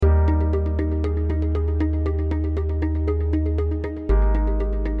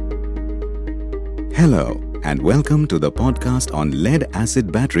Hello and welcome to the podcast on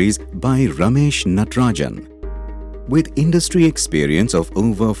lead-acid batteries by Ramesh Natarajan. With industry experience of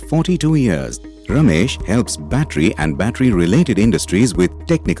over 42 years, Ramesh helps battery and battery-related industries with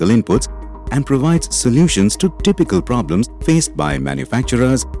technical inputs and provides solutions to typical problems faced by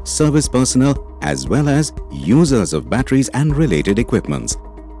manufacturers, service personnel, as well as users of batteries and related equipments.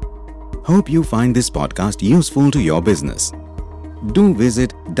 Hope you find this podcast useful to your business. Do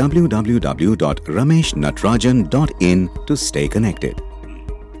visit www.rameshnatarajan.in to stay connected.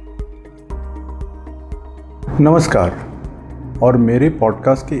 नमस्कार और मेरे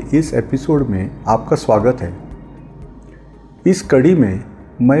podcast के इस episode में आपका स्वागत है। इस कड़ी में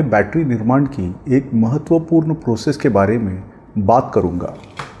मैं बैटरी निर्माण की एक महत्वपूर्ण प्रोसेस के बारे में बात करूंगा।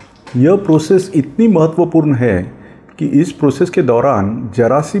 यह प्रोसेस इतनी महत्वपूर्ण है कि इस प्रोसेस के दौरान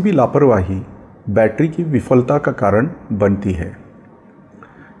जरा सी भी लापरवाही बैटरी की विफलता का कारण बनती है।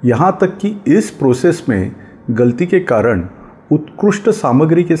 यहाँ तक कि इस प्रोसेस में गलती के कारण उत्कृष्ट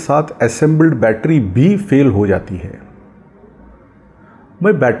सामग्री के साथ असेंबल्ड बैटरी भी फेल हो जाती है।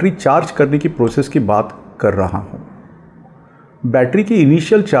 मैं बैटरी चार्ज करने की प्रोसेस की बात कर रहा हूँ। बैटरी की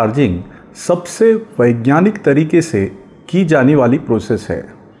इनिशियल चार्जिंग सबसे वैज्ञानिक तरीके से की जाने वाली प्रोसेस है।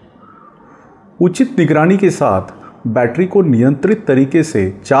 उचित निगरानी के साथ बैटरी को नियंत्रित तरीके से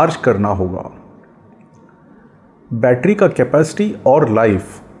चार्ज करना होगा। बैटरी का कैपेसिटी और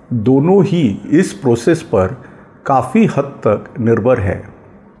लाइफ दोनों ही इस प्रोसेस पर काफ़ी हद तक निर्भर है।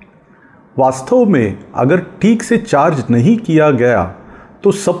 वास्तव में अगर ठीक से चार्ज नहीं किया गया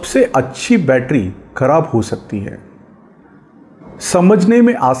तो सबसे अच्छी बैटरी खराब हो सकती है। समझने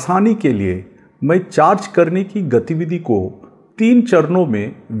में आसानी के लिए मैं चार्ज करने की गतिविधि को 3 चरणों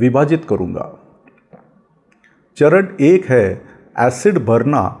में विभाजित करूंगा। चरण 1 है एसिड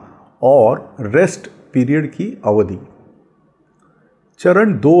भरना और रेस्ट पीरियड की अवधि।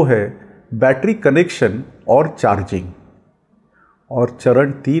 चरण 2 है बैटरी कनेक्शन और चार्जिंग। और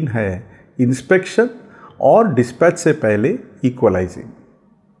चरण 3 है इंस्पेक्शन और डिस्पैच से पहले इक्वलाइजिंग।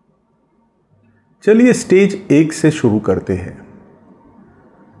 चलिए स्टेज 1 से शुरू करते हैं।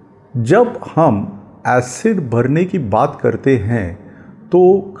 जब हम एसिड भरने की बात करते हैं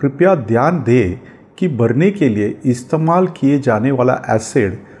तो कृपया ध्यान दें कि भरने के लिए इस्तेमाल किए जाने वाला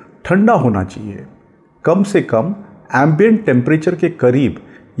एसिड ठंडा होना चाहिए, कम से कम एम्बिएंट टेम्परेचर के करीब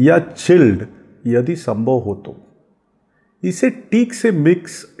या चिल्ड यदि संभव हो तो। इसे ठीक से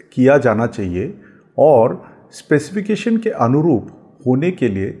मिक्स किया जाना चाहिए और स्पेसिफिकेशन के अनुरूप होने के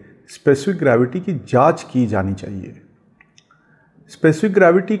लिए स्पेसिफिक ग्रेविटी की जांच की जानी चाहिए। स्पेसिफिक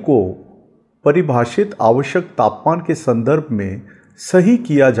ग्रेविटी को परिभाषित आवश्यक तापमान के संदर्भ में सही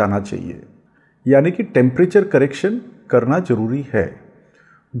किया जाना चाहिए, यानी कि टेम्परेचर करेक्शन करना जरूरी है।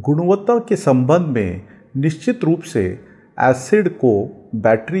 गुणवत्ता के संबंध में निश्चित रूप से एसिड को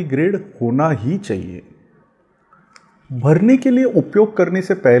बैटरी ग्रेड होना ही चाहिए। भरने के लिए उपयोग करने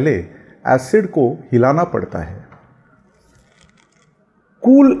से पहले एसिड को हिलाना पड़ता है।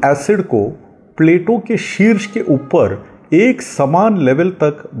 कूल एसिड को प्लेटों के शीर्ष के ऊपर एक समान लेवल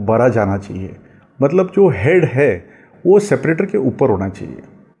तक भरा जाना चाहिए, मतलब जो हेड है वो सेपरेटर के ऊपर होना चाहिए।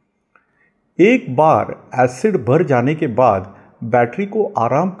 एक बार एसिड भर जाने के बाद बैटरी को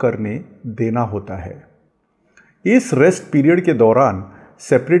आराम करने देना होता है। इस रेस्ट पीरियड के दौरान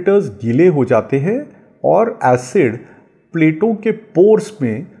सेपरेटर्स गीले हो जाते हैं और एसिड प्लेटों के पोर्स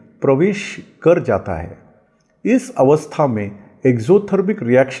में प्रवेश कर जाता है। इस अवस्था में एक्सोथर्मिक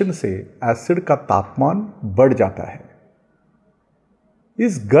रिएक्शन से एसिड का तापमान बढ़ जाता है।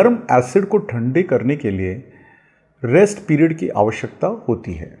 इस गर्म एसिड को ठंडे करने के लिए रेस्ट पीरियड की आवश्यकता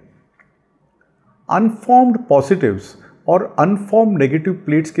होती है। अनफॉर्म्ड पॉजिटिव्स और अनफॉर्म्ड नेगेटिव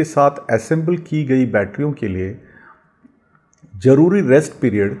प्लेट्स के साथ असेंबल की गई बैटरियों के लिए जरूरी रेस्ट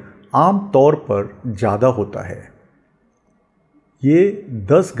पीरियड आम तौर पर ज़्यादा होता है। ये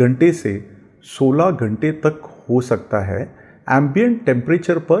 10 घंटे से 16 घंटे तक हो सकता है, एम्बिएंट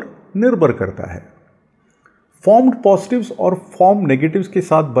टेम्परेचर पर निर्भर करता है। फॉर्म्ड पॉजिटिव्स और फॉर्म नेगेटिव्स के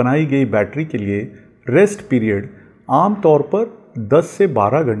साथ बनाई गई बैटरी के लिए रेस्ट पीरियड आमतौर पर 10 से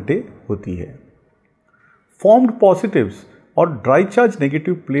 12 घंटे होती है। फॉर्म्ड पॉजिटिव्स और ड्राई चार्ज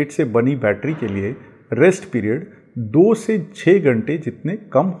नेगेटिव प्लेट से बनी बैटरी के लिए रेस्ट पीरियड 2 से 6 घंटे जितने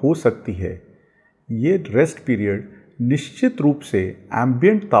कम हो सकती है। ये रेस्ट पीरियड निश्चित रूप से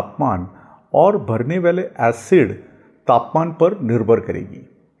एम्बिएंट तापमान और भरने वाले एसिड तापमान पर निर्भर करेगी।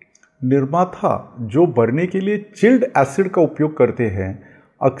 निर्माता जो भरने के लिए चिल्ड एसिड का उपयोग करते हैं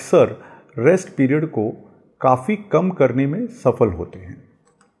अक्सर रेस्ट पीरियड को काफ़ी कम करने में सफल होते हैं।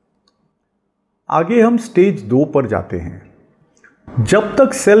 आगे हम स्टेज 2 पर जाते हैं। जब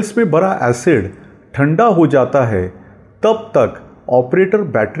तक सेल्स में भरा एसिड ठंडा हो जाता है तब तक ऑपरेटर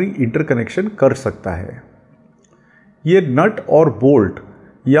बैटरी इंटरकनेक्शन कर सकता है। ये नट और बोल्ट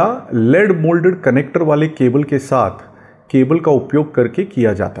या लेड मोल्डेड कनेक्टर वाले केबल के साथ केबल का उपयोग करके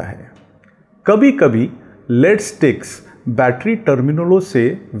किया जाता है। कभी कभी लेड स्टिक्स बैटरी टर्मिनलों से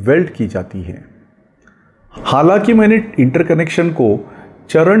वेल्ड की जाती है। हालांकि मैंने इंटरकनेक्शन को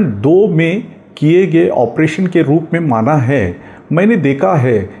चरण 2 में किए गए ऑपरेशन के रूप में माना है, मैंने देखा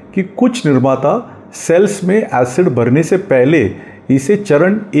है कि कुछ निर्माता सेल्स में एसिड भरने से पहले इसे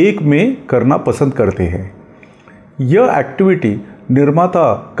चरण 1 में करना पसंद करते हैं। यह एक्टिविटी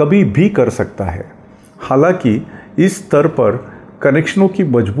निर्माता कभी भी कर सकता है। हालांकि इस स्तर पर कनेक्शनों की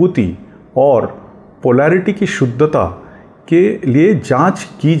मजबूती और पोलैरिटी की शुद्धता के लिए जांच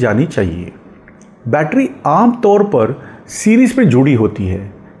की जानी चाहिए। बैटरी आमतौर पर सीरीज में जुड़ी होती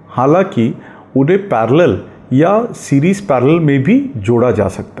है, हालांकि उन्हें पैरेलल या सीरीज पैरेलल में भी जोड़ा जा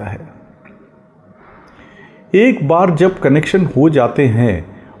सकता है। एक बार जब कनेक्शन हो जाते हैं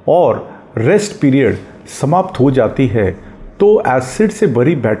और रेस्ट पीरियड समाप्त हो जाती है तो एसिड से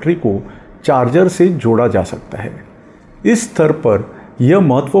भरी बैटरी को चार्जर से जोड़ा जा सकता है। इस स्तर पर यह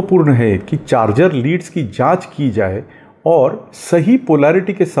महत्वपूर्ण है कि चार्जर लीड्स की जांच की जाए और सही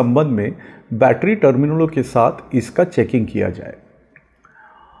पोलैरिटी के संबंध में बैटरी टर्मिनलों के साथ इसका चेकिंग किया जाए।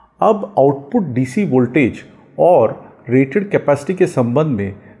 अब आउटपुट डीसी वोल्टेज और रेटेड कैपेसिटी के संबंध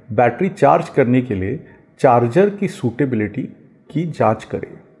में बैटरी चार्ज करने के लिए चार्जर की सूटेबिलिटी की जांच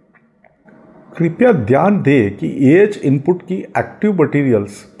करें। कृपया ध्यान दें कि AH इनपुट की एक्टिव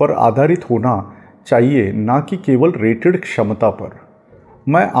मटेरियल्स पर आधारित होना चाहिए, ना कि केवल रेटेड क्षमता पर।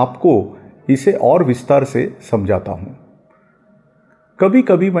 मैं आपको इसे और विस्तार से समझाता हूँ। कभी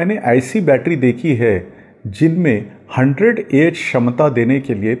कभी मैंने ऐसी बैटरी देखी है जिनमें 100 AH क्षमता देने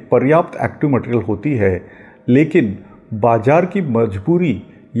के लिए पर्याप्त एक्टिव मटेरियल होती है, लेकिन बाजार की मजबूरी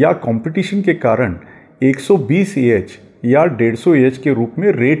या कंपटीशन के कारण 120 AH या 150 AH के रूप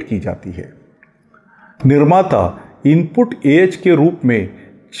में रेट की जाती है। निर्माता इनपुट AH के रूप में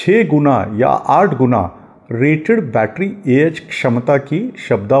 6 गुना या 8 गुना रेटेड बैटरी AH क्षमता की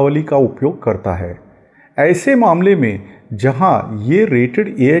शब्दावली का उपयोग करता है। ऐसे मामले में जहां ये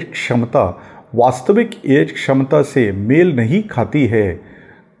रेटेड AH क्षमता वास्तविक AH क्षमता से मेल नहीं खाती है,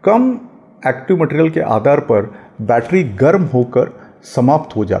 कम एक्टिव मटेरियल के आधार पर बैटरी गर्म होकर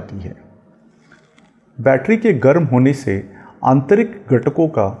समाप्त हो जाती है। बैटरी के गर्म होने से आंतरिक घटकों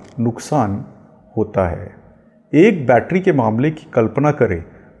का नुकसान होता है। एक बैटरी के मामले की कल्पना करें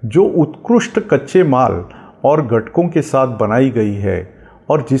जो उत्कृष्ट कच्चे माल और घटकों के साथ बनाई गई है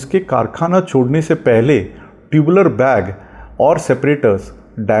और जिसके कारखाना छोड़ने से पहले ट्यूबुलर बैग और सेपरेटर्स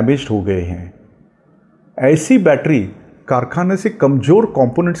डैमेज्ड हो गए हैं। ऐसी बैटरी कारखाने से कमज़ोर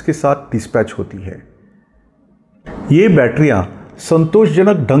कंपोनेंट्स के साथ डिस्पैच होती है। ये बैटरियां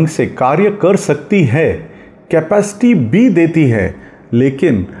संतोषजनक ढंग से कार्य कर सकती है, कैपेसिटी भी देती है,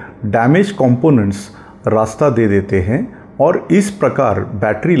 लेकिन डैमेज कंपोनेंट्स रास्ता दे देते हैं और इस प्रकार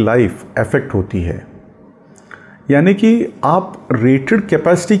बैटरी लाइफ इफेक्ट होती है। यानी कि आप रेटेड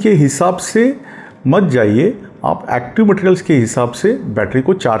कैपेसिटी के हिसाब से मत जाइए, आप एक्टिव मटेरियल्स के हिसाब से बैटरी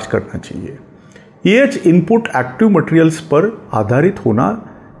को चार्ज करना चाहिए। AH इनपुट एक्टिव मटेरियल्स पर आधारित होना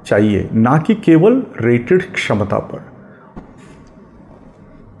चाहिए, ना कि केवल रेटेड क्षमता पर।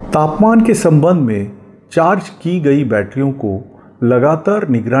 तापमान के संबंध में चार्ज की गई बैटरियों को लगातार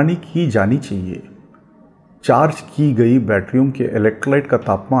निगरानी की जानी चाहिए। चार्ज की गई बैटरियों के इलेक्ट्रोलाइट का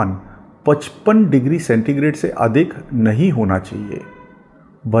तापमान 55 डिग्री सेंटीग्रेड से अधिक नहीं होना चाहिए।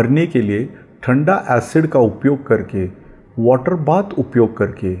 भरने के लिए ठंडा एसिड का उपयोग करके, वाटर बाथ उपयोग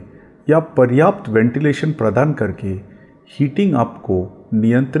करके या पर्याप्त वेंटिलेशन प्रदान करके हीटिंग अप को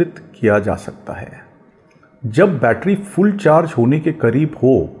नियंत्रित किया जा सकता है। जब बैटरी फुल चार्ज होने के करीब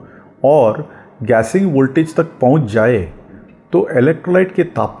हो और गैसिंग वोल्टेज तक पहुंच जाए तो इलेक्ट्रोलाइट के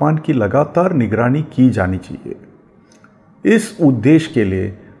तापमान की लगातार निगरानी की जानी चाहिए। इस उद्देश्य के लिए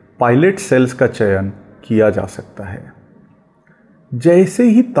पायलट सेल्स का चयन किया जा सकता है। जैसे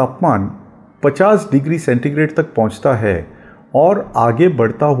ही तापमान 50 डिग्री सेंटीग्रेड तक पहुंचता है और आगे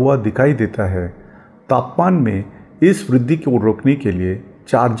बढ़ता हुआ दिखाई देता है, तापमान में इस वृद्धि को रोकने के लिए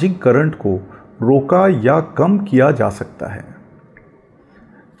चार्जिंग करंट को रोका या कम किया जा सकता है।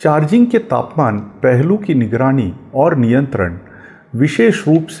 चार्जिंग के तापमान पहलू की निगरानी और नियंत्रण विशेष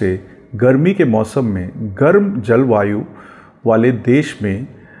रूप से गर्मी के मौसम में गर्म जलवायु वाले देश में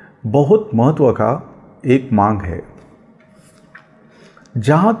बहुत महत्व का एक मांग है।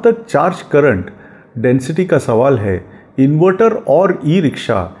 जहां तक चार्ज करंट डेंसिटी का सवाल है, इन्वर्टर और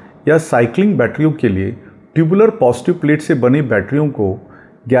ई-रिक्शा या साइक्लिंग बैटरियों के लिए ट्यूबुलर पॉजिटिव प्लेट से बने बैटरियों को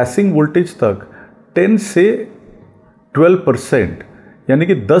गैसिंग वोल्टेज तक 10 से 12% यानी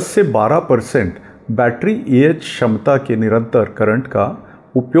कि 10 से 12% बैटरी AH क्षमता के निरंतर करंट का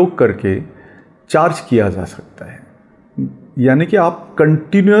उपयोग करके चार्ज किया जा सकता है। यानी कि आप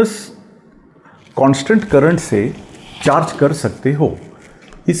कंटिन्यूस कांस्टेंट करंट से चार्ज कर सकते हो।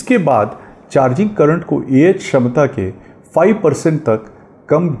 इसके बाद चार्जिंग करंट को AH क्षमता के 5% तक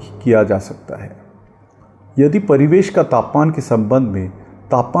कम किया जा सकता है। यदि परिवेश का तापमान के संबंध में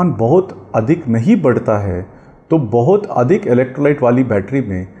तापमान बहुत अधिक नहीं बढ़ता है तो बहुत अधिक इलेक्ट्रोलाइट वाली बैटरी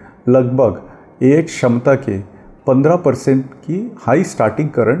में लगभग AH क्षमता के 15% की हाई स्टार्टिंग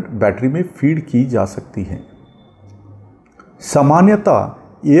करंट बैटरी में फीड की जा सकती है। सामान्यतः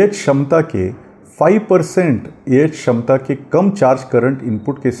AH क्षमता के 5% AH क्षमता के कम चार्ज करंट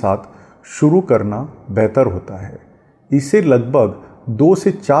इनपुट के साथ शुरू करना बेहतर होता है। इसे लगभग 2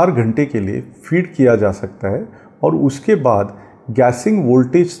 से 4 घंटे के लिए फीड किया जा सकता है और उसके बाद गैसिंग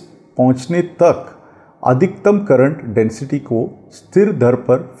वोल्टेज पहुंचने तक अधिकतम करंट डेंसिटी को स्थिर दर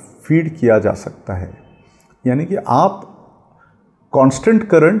पर फीड किया जा सकता है। यानी कि आप कांस्टेंट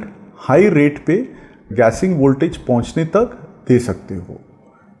करंट हाई रेट पे गैसिंग वोल्टेज पहुंचने तक दे सकते हो।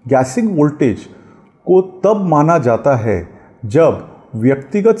 गैसिंग वोल्टेज को तब माना जाता है जब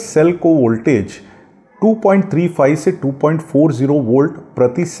व्यक्तिगत सेल को वोल्टेज 2.35 से 2.40 वोल्ट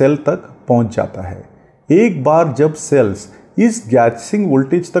प्रति सेल तक पहुंच जाता है। एक बार जब सेल्स इस गैसिंग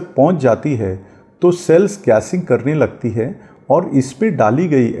वोल्टेज तक पहुंच जाती है तो सेल्स गैसिंग करने लगती है और इसमें डाली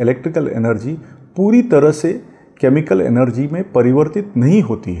गई इलेक्ट्रिकल एनर्जी पूरी तरह से केमिकल एनर्जी में परिवर्तित नहीं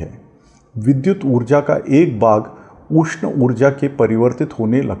होती है। विद्युत ऊर्जा का एक भाग उष्ण ऊर्जा के परिवर्तित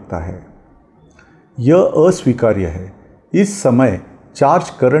होने लगता है। यह अस्वीकार्य है। इस समय चार्ज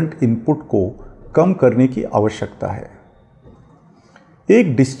करंट इनपुट को कम करने की आवश्यकता है।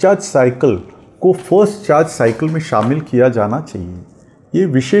 एक डिस्चार्ज साइकिल को फर्स्ट चार्ज साइकिल में शामिल किया जाना चाहिए। ये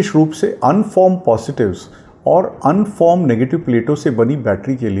विशेष रूप से अनफॉर्म पॉजिटिव्स और अनफॉर्म नेगेटिव प्लेटों से बनी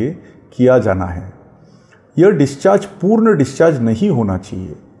बैटरी के लिए किया जाना है। यह डिस्चार्ज पूर्ण डिस्चार्ज नहीं होना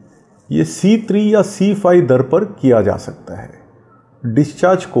चाहिए। ये C3 या C5 दर पर किया जा सकता है।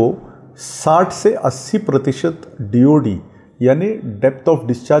 डिस्चार्ज को 60 से 80% DOD यानी डेप्थ ऑफ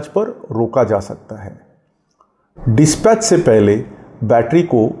डिस्चार्ज पर रोका जा सकता है। डिस्पैच से पहले बैटरी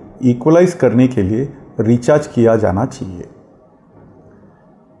को इक्वलाइज करने के लिए रिचार्ज किया जाना चाहिए।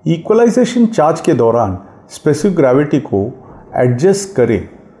 इक्वलाइजेशन चार्ज के दौरान स्पेसिफिक ग्रेविटी को एडजस्ट करें।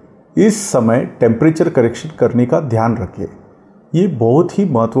 इस समय टेम्परेचर करेक्शन करने का ध्यान रखें। ये बहुत ही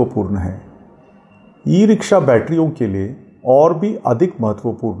महत्वपूर्ण है। ई रिक्शा बैटरियों के लिए और भी अधिक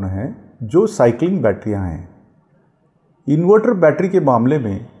महत्वपूर्ण है जो साइक्लिंग बैटरियां हैं। इन्वर्टर बैटरी के मामले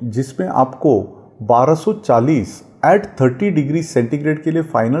में जिसमें आपको 1240 एट 30 डिग्री सेंटीग्रेड के लिए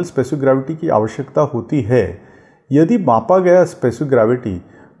फाइनल स्पेसिफिक ग्रेविटी की आवश्यकता होती है। यदि मापा गया स्पेसिफिक ग्रेविटी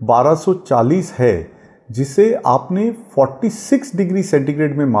 1240 है जिसे आपने 46 डिग्री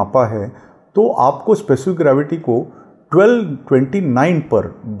सेंटीग्रेड में मापा है तो आपको स्पेसिफिक ग्रेविटी को 1229 पर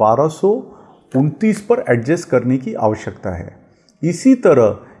 1229 पर एडजस्ट करने की आवश्यकता है। इसी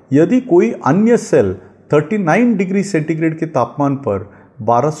तरह यदि कोई अन्य सेल 39 डिग्री सेंटीग्रेड के तापमान पर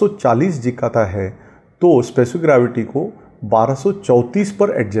 1240 दिखाता है तो स्पेसिफिक ग्रेविटी को 1234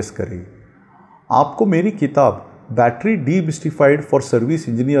 पर एडजस्ट करें। आपको मेरी किताब battery demystified for service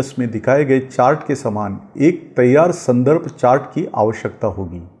engineers में दिखाए गए चार्ट के समान एक तैयार संदर्भ चार्ट की आवश्यकता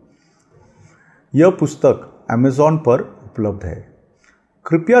होगी। यह पुस्तक अमेज़ॉन पर उपलब्ध है।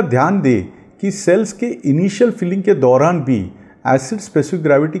 कृपया ध्यान दें कि सेल्स के इनिशियल फिलिंग के दौरान भी एसिड स्पेसिफिक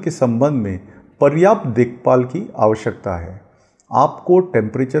ग्रेविटी के संबंध में पर्याप्त देखभाल की आवश्यकता है। आपको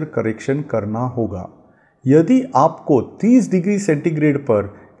टेम्परेचर करेक्शन करना होगा। यदि आपको 30 डिग्री सेंटीग्रेड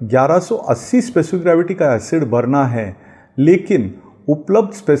पर 1180 स्पेसिफिक ग्रेविटी का एसिड भरना है लेकिन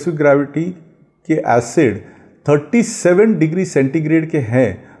उपलब्ध स्पेसिफिक ग्रेविटी के एसिड 37 डिग्री सेंटीग्रेड के हैं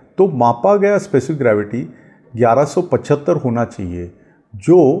तो मापा गया स्पेसिफिक ग्रेविटी 1175 होना चाहिए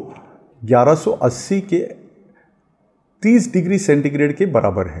जो 1180 के 30 डिग्री सेंटीग्रेड के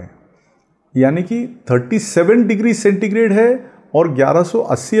बराबर है। यानी कि 37 डिग्री सेंटीग्रेड है और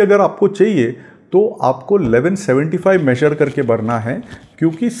 1180 अगर आपको चाहिए तो आपको 1175 मेजर करके भरना है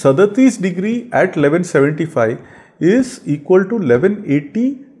क्योंकि 37 degree at 1175 is equal to 1180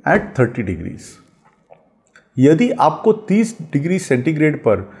 eight 30 degrees. यदि आपको 30 डिग्री सेंटीग्रेड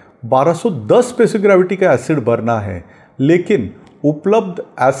पर 1210 स्पेसिफिक ग्रेविटी का एसिड भरना है लेकिन उपलब्ध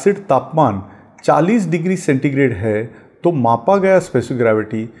एसिड तापमान 40 डिग्री सेंटीग्रेड है तो मापा गया स्पेसिफिक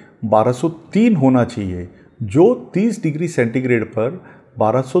ग्रेविटी 1203 होना चाहिए जो 30 डिग्री सेंटीग्रेड पर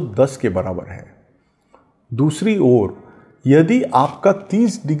 1210 के बराबर है। दूसरी ओर यदि आपका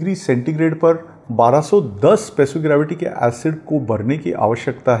 30 डिग्री सेंटीग्रेड पर 1210 स्पेसिफिक ग्रेविटी के एसिड को भरने की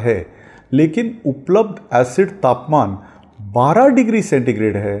आवश्यकता है लेकिन उपलब्ध एसिड तापमान 12 डिग्री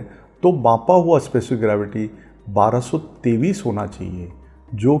सेंटीग्रेड है तो मापा हुआ स्पेसिफिक ग्रेविटी 1223 होना चाहिए,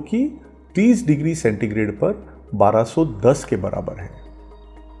 जो कि 30 डिग्री सेंटीग्रेड पर 1210 के बराबर है।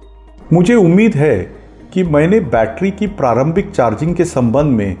 मुझे उम्मीद है कि मैंने बैटरी की प्रारंभिक चार्जिंग के संबंध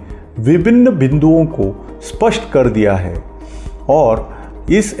में विभिन्न बिंदुओं को स्पष्ट कर दिया है और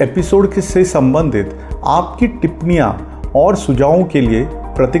इस एपिसोड से संबंधित आपकी टिप्पणियां और सुझावों के लिए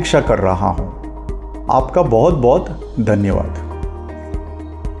प्रतीक्षा कर रहा हूं। आपका बहुत बहुत धन्यवाद।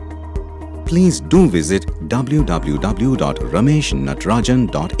 Please do visit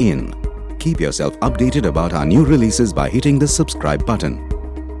www.rameshnatrajan.in. Keep yourself updated about our new releases by hitting the subscribe button.